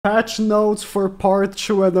Patch notes for part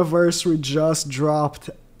 2 anniversary just dropped.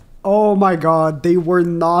 Oh my god, they were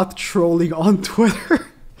not trolling on Twitter.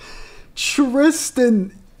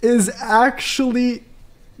 Tristan is actually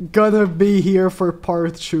gonna be here for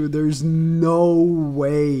part 2. There's no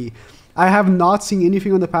way. I have not seen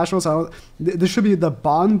anything on the patch notes. This should be the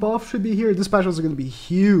bond buff should be here. This patch notes are gonna be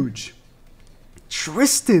huge.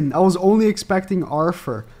 Tristan, I was only expecting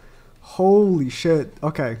Arthur. Holy shit.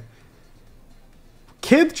 Okay.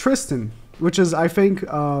 Kid Tristan, which is, I think,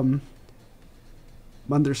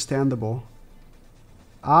 understandable.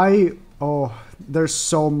 Oh, there's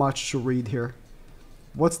so much to read here.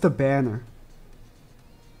 What's the banner?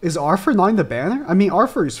 Is Arthur not in the banner? I mean,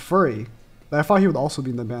 Arthur is furry. But I thought he would also be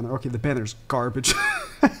in the banner. Okay, the banner's garbage.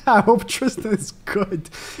 I hope Tristan is good.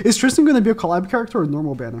 Is Tristan going to be a collab character or a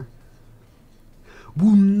normal banner?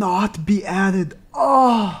 Will not be added.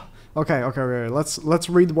 Oh! Okay. Let's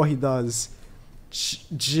read what he does.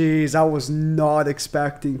 Jeez, I was not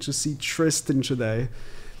expecting to see Tristan today.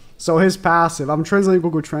 So his passive, I'm translating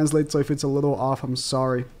Google Translate, so if it's a little off, I'm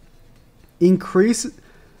sorry. Increase,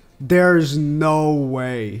 there's no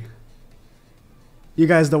way. You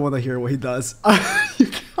guys don't want to hear what he does.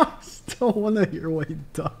 You guys don't want to hear what he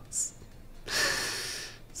does.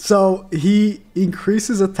 So he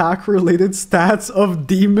increases attack-related stats of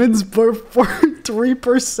demons for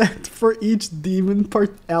 3% for each demon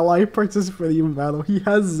ally participating in battle. He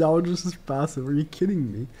has Zeldris' passive. Are you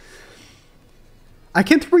kidding me? I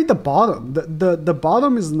can't read the bottom. The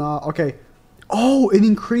bottom is not... Okay. Oh, it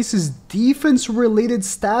increases defense-related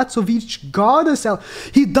stats of each goddess.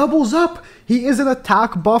 He doubles up. He is an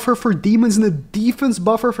attack buffer for demons and a defense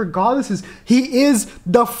buffer for goddesses. He is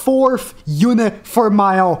the 4th unit for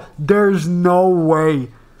Mile. There's no way.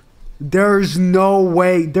 There's no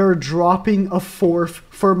way they're dropping a 4th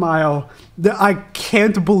for Mile. I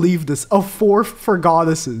can't believe this. A 4th for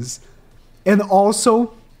goddesses. And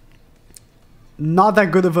also, not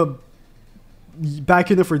that good of a back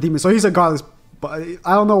unit for demons. So he's a goddess. But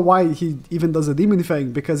I don't know why he even does a demon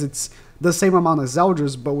thing, because it's the same amount as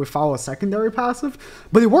Zeldris, but without a secondary passive.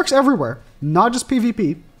 But it works everywhere, not just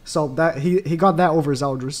PvP. So that he got that over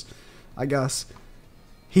Zeldris, I guess.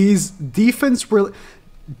 He's defense really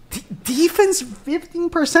defense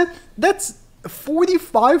 15%. That's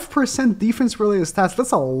 45% defense related stats.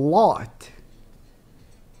 That's a lot.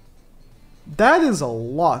 That is a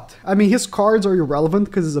lot. I mean, his cards are irrelevant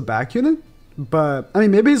because he's a back unit. But, I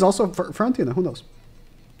mean, maybe he's also a front unit. Who knows?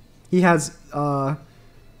 He has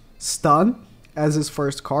Stun as his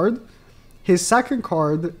first card. His second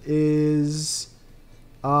card is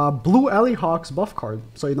Blue Alley Hawk's buff card.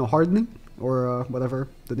 So, you know, Hardening or whatever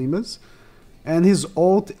the name is. And his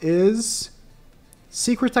ult is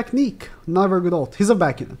Secret Technique. Not a very good ult. He's a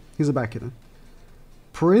back unit. He's a back unit.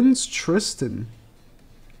 Prince Tristan.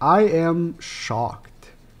 I am shocked.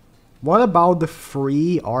 What about the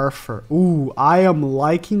free Arthur? Ooh, I am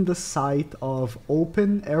liking the sight of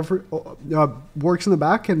open every works in the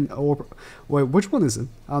back and wait, which one is it?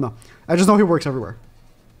 I don't know. I just know he works everywhere.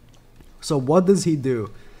 So what does he do?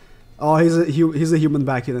 Oh, he's a human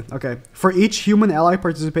back unit. Okay, for each human ally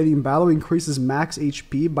participating in battle, increases max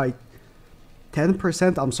HP by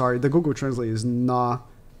 10%. I'm sorry, the Google Translate is not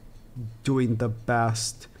doing the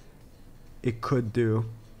best it could do.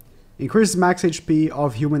 Increases max HP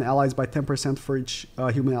of human allies by 10% for each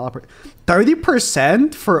human ally.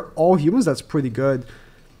 30% for all humans? That's pretty good.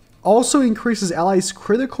 Also increases allies'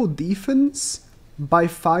 critical defense by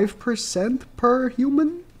 5% per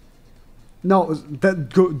human? No,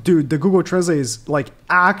 dude, the Google Translate is like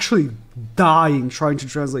actually dying trying to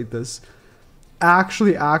translate this.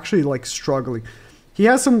 Actually like struggling. He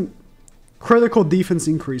has some critical defense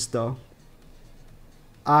increase though.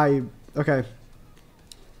 Okay.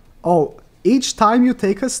 Oh, each time you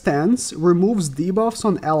take a stance, removes debuffs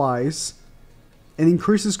on allies and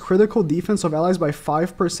increases critical defense of allies by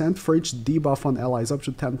 5% for each debuff on allies, up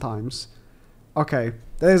to 10 times. Okay,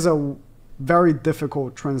 that is a very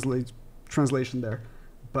difficult translation there.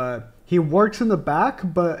 But he works in the back,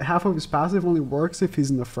 but half of his passive only works if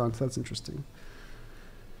he's in the front. That's interesting.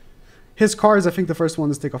 His cards, I think the first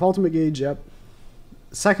one is Take Off Ultimate Gauge, yep.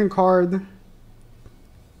 Second card,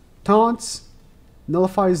 Taunts.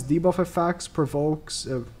 Nullifies debuff effects, provokes,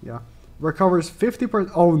 recovers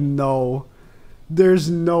 50%. Oh no, there's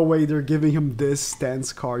no way they're giving him this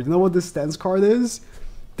stance card. You know what this stance card is?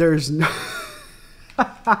 There's no...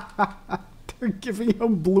 They're giving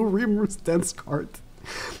him Blue Reamer stance card.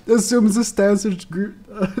 Assumes the stance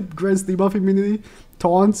grants debuff immunity,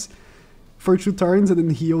 taunts for 2 turns, and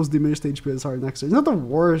then heals diminished HP as hard next turn. It's not the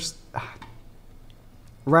worst.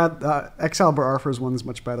 Excalibur Arthur's one is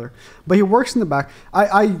much better, but he works in the back.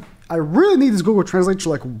 I really need this Google Translate to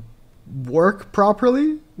like work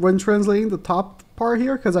properly when translating the top part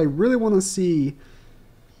here, because I really want to see.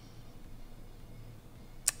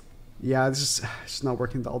 Yeah, it's just not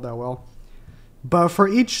working all that well. But for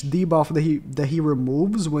each debuff that he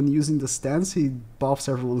removes when using the stance, he buffs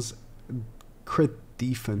everyone's crit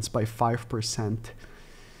defense by 5%.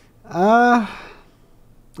 I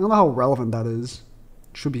don't know how relevant that is,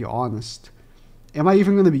 to be honest. Am I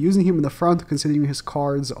even going to be using him in the front, considering his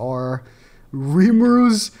cards are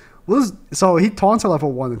Rimuru's? So he taunts at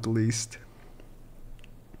level 1 at least.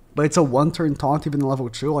 But it's a 1-turn taunt even at level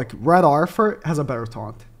 2. Like, Red Arthur has a better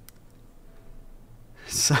taunt.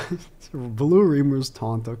 So, Blue Rimuru's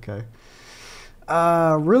taunt, okay.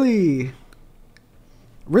 Really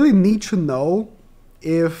need to know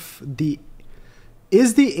if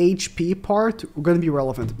is the HP part going to be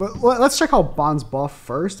relevant. But let's check out Bond's buff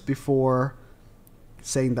first before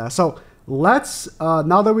saying that. So let's,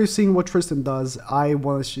 now that we've seen what Tristan does, I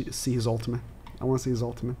want to see his ultimate. I want to see his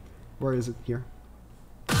ultimate. Where is it? Here.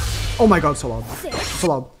 Oh my god, so loud. So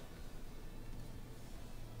loud.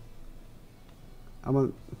 I'm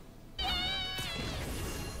gonna...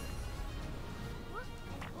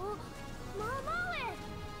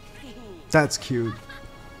 That's cute.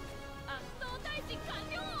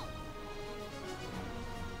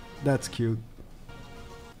 That's cute.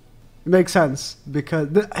 It makes sense, because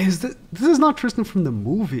this is not Tristan from the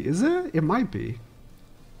movie, is it? It might be.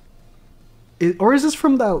 Or is this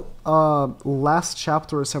from the last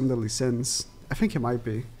chapter of Seven Deadly Sins? I think it might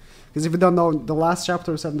be. Because if you don't know, the last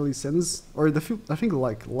chapter of Seven Deadly Sins, or I think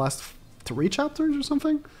like last 3 chapters or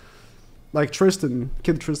something, like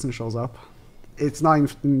Kid Tristan shows up. It's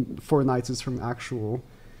not in Four Knights, it's from actual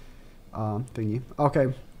thingy.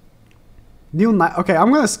 Okay. New Knight. Okay,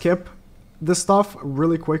 I'm gonna skip this stuff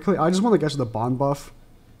really quickly. I just want to get to the Bond buff.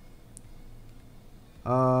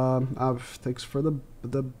 Thanks for the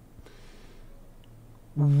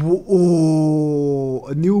whoa,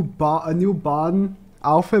 a new Bond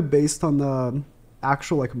outfit based on the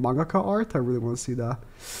actual like mangaka art. I really want to see that.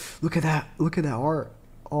 Look at that. Look at that art.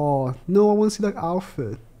 Oh no, I want to see that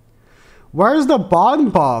outfit. Where's the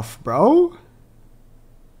Bond buff, bro?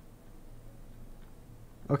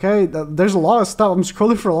 Okay, there's a lot of stuff. I'm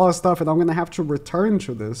scrolling for a lot of stuff, and I'm gonna have to return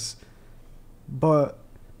to this. But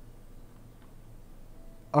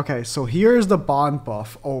okay, so here's the Bond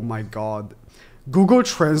buff. Oh my god, Google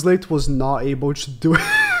Translate was not able to do it.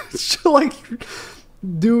 To like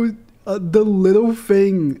do the little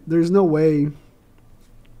thing. There's no way.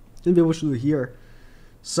 Didn't be able to do it here.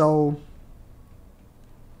 So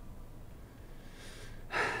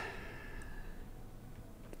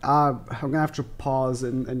I'm gonna have to pause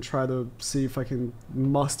and try to see if I can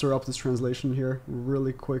muster up this translation here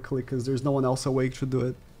really quickly, because there's no one else awake to do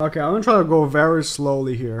it. Okay, I'm gonna try to go very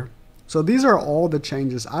slowly here. So these are all the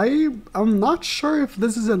changes. I'm not sure if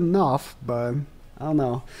this is enough, but I don't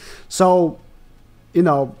know. So, you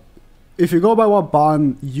know, if you go by what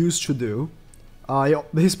Bond used to do,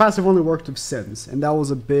 his passive only worked with Sins, and that was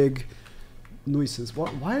a big nuisance.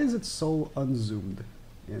 Why is it so unzoomed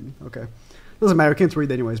in? Okay. Doesn't matter, I can't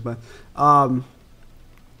read anyways, but now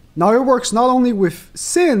it works not only with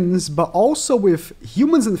Sins, but also with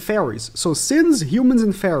humans and fairies. So Sins, humans,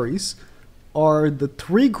 and fairies are the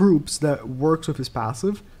 3 groups that works with his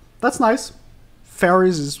passive. That's nice.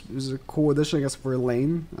 Fairies is a cool addition, I guess, for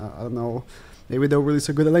Elaine. I don't know, maybe they'll release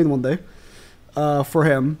a good Elaine one day, for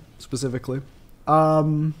him specifically.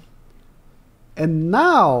 And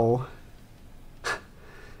now,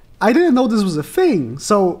 I didn't know this was a thing.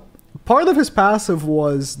 So part of his passive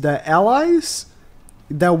was that allies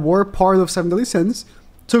that were part of Seven Deadly Sins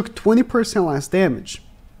took 20% less damage.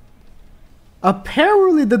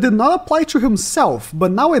 Apparently that did not apply to himself,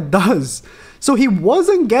 but now it does. So he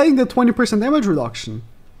wasn't getting the 20% damage reduction.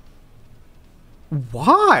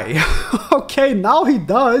 Why? Okay, now he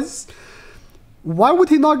does. Why would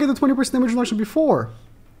he not get the 20% damage reduction before?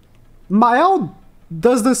 Mael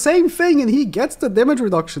does the same thing and he gets the damage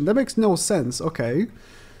reduction. That makes no sense. Okay.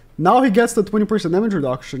 Now he gets the 20% damage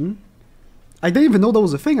reduction. I didn't even know that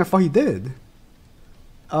was a thing. I thought he did.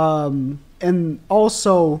 And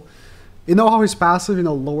also, you know how his passive, you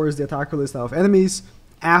know, lowers the attack list of enemies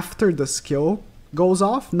after the skill goes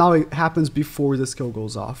off? Now it happens before the skill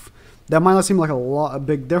goes off. That might not seem like a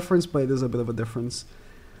big difference, but it is a bit of a difference.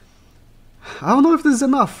 I don't know if this is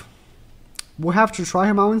enough. We'll have to try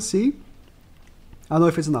him out and see. I don't know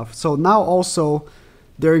if it's enough. So now also,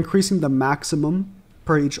 they're increasing the maximum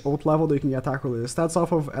per each ult level that you can get attack related stats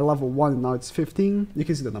off of. At level 1, and now it's 15. You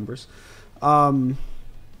can see the numbers.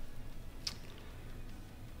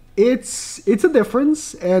 it's a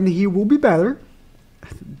difference, and he will be better.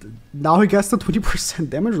 Now he gets the 20%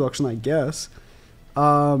 damage reduction, I guess. But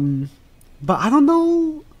I don't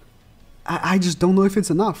know. I just don't know if it's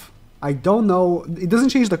enough. I don't know. It doesn't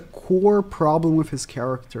change the core problem with his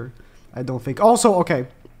character, I don't think. Also, okay,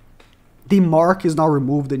 the mark is not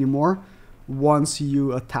removed anymore once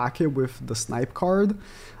you attack it with the snipe card,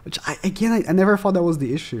 which I never thought that was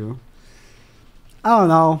the issue. I don't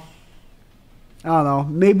know.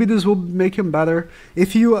 Maybe this will make him better.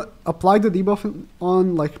 If you apply the debuff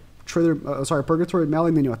on like Purgatory Melee,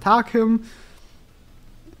 and then you attack him,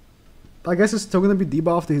 I guess it's still gonna be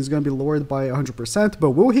debuffed and he's gonna be lowered by 100%.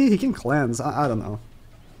 But will he? He can cleanse. I don't know.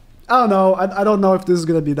 I don't know if this is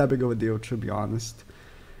gonna be that big of a deal, to be honest.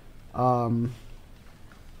 And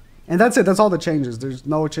that's it. That's all the changes. There's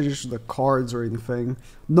no changes to the cards or anything.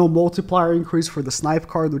 No multiplier increase for the snipe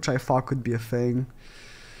card, which I thought could be a thing.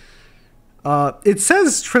 It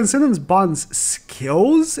says Transcendence Bond's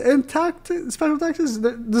skills and special tactics.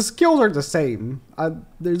 The skills are the same.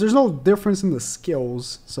 There's no difference in the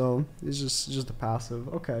skills, so it's just the passive.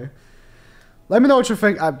 Okay. Let me know what you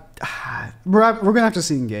think. We're gonna have to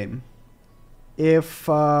see in game. If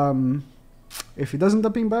he doesn't end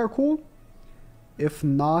up being better, cool. If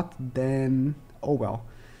not, then oh well.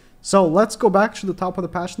 So let's go back to the top of the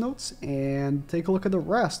patch notes and take a look at the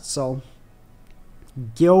rest. So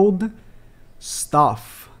guild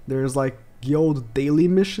stuff. There's like guild daily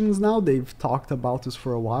missions now. They've talked about this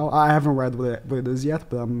for a while. I haven't read what it is yet,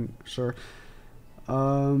 but I'm sure.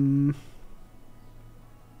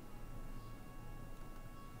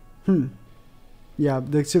 Yeah,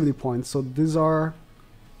 the activity points. So these are,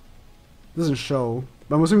 doesn't show,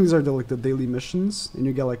 but I'm assuming these are the daily missions, and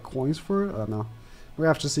you get like coins for it. I don't know. We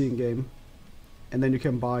have to see in game. And then you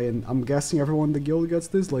can buy, and I'm guessing everyone in the guild gets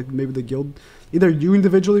this. Like maybe the guild, either you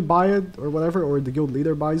individually buy it or whatever, or the guild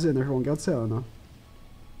leader buys it and everyone gets it. I don't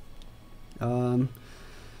know.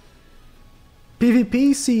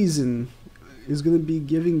 PvP season is gonna be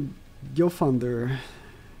giving Guild Thunder.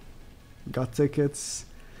 Got tickets.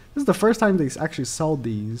 This is the first time they actually sell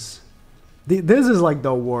these. This is like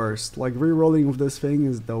the worst. Like re-rolling with this thing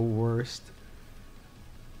is the worst.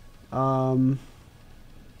 Okay.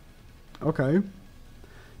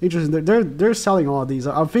 Interesting. They're selling all of these.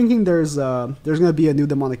 I'm thinking there's gonna be a new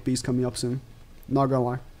demonic beast coming up soon. Not gonna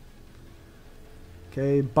lie.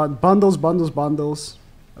 Okay, but bundles.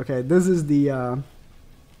 Okay, this is the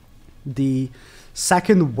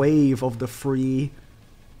second wave of the free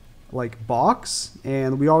like box,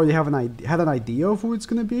 and we already have had an idea of who it's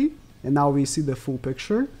gonna be, and now we see the full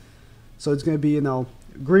picture. So it's gonna be, you know,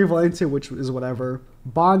 Green Valencia, which is whatever.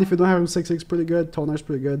 Bond, if you don't have him 6/6, pretty good. Tonar's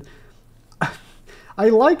pretty good. I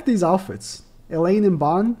like these outfits. Elaine and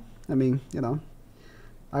Bond, I mean, you know,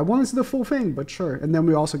 I want to see the full thing, but sure. And then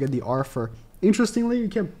we also get the Arthur. Interestingly, you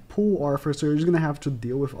can't pull Arthur, so you're just going to have to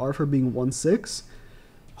deal with Arthur being 1/6.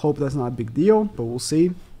 Hope that's not a big deal, but we'll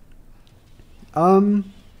see. I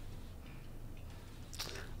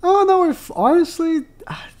don't know if, honestly,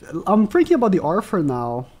 I'm thinking about the Arthur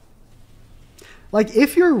now. Like,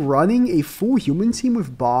 if you're running a full human team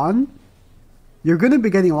with Bond, you're going to be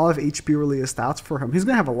getting a lot of HP related stats for him. He's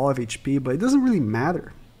going to have a lot of HP, but it doesn't really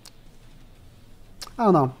matter. I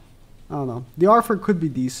don't know. The Arthur could be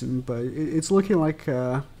decent, but it's looking like...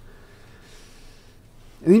 it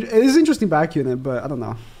is interesting back unit, but I don't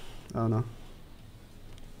know.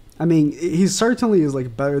 I mean, he certainly is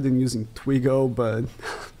like better than using Twigo, but...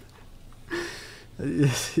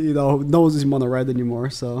 you know, no one's using mono red anymore,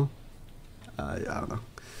 so... I don't know.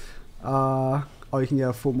 Oh, you can get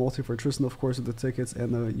a full multi for Tristan, of course, with the tickets,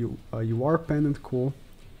 and a UR pendant, cool.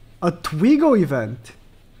 A Twigo event!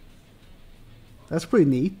 That's pretty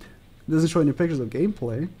neat. It doesn't show any pictures of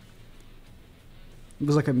gameplay. It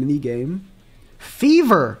was like a mini game.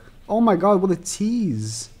 Fever! Oh my god, what a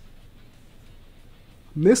tease.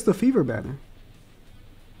 Missed the Fever banner.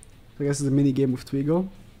 I guess it's a mini game with Twigo.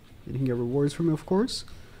 You can get rewards from it, of course.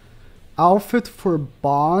 Outfit for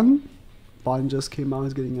Bond. Bond just came out,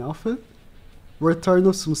 he's getting an outfit. Return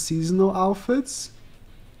of some seasonal outfits.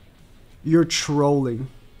 You're trolling.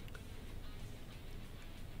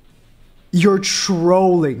 You're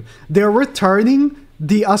trolling. They're returning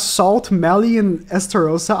the Assault Melee and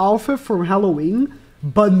Esterosa outfit from Halloween,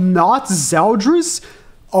 but not Zeldris?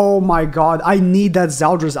 Oh my god, I need that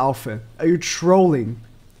Zeldris outfit. Are you trolling?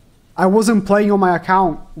 I wasn't playing on my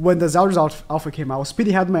account when the Zeldris outfit came out.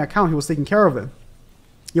 Speedy had my account, he was taking care of it.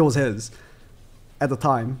 It was his at the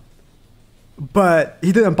time. But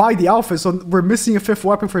he didn't buy the outfit, so we're missing a 5th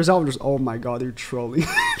weapon for Zeldris. Oh my god, you're trolling.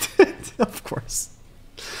 Of course.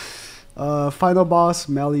 Final boss,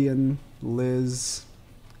 Melly and Liz.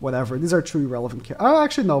 whatever. These are two irrelevant characters.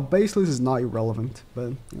 Actually, no, Basilisk is not irrelevant, but,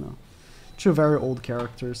 you know, two very old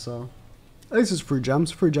characters, so... At least it's free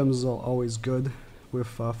gems. Free gems is always good with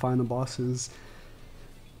final bosses.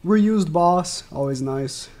 Reused boss, always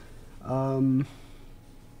nice.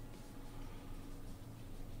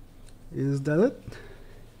 Is that it?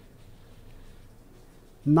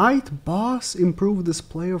 Night boss, improve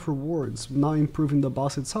display of rewards. Not improving the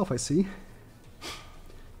boss itself, I see.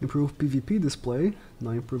 Improve PvP display,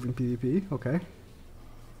 not improving PvP, okay.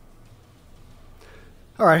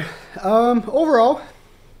 Alright, overall,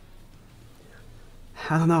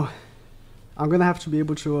 I don't know. I'm gonna have to be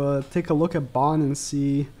able to take a look at Bond and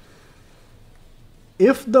see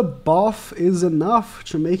if the buff is enough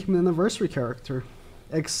to make him an anniversary character.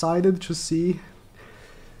 Excited to see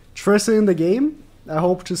Tristan in the game. I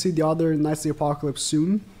hope to see the other Knights of the Apocalypse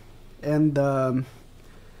soon. And, oh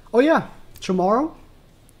yeah, tomorrow,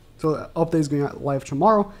 so the update is going out live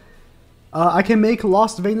tomorrow, I can make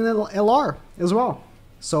Lost Vein in LR as well.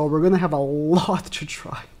 So we're gonna have a lot to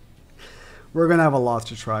try. We're gonna have a lot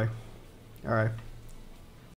to try. Alright.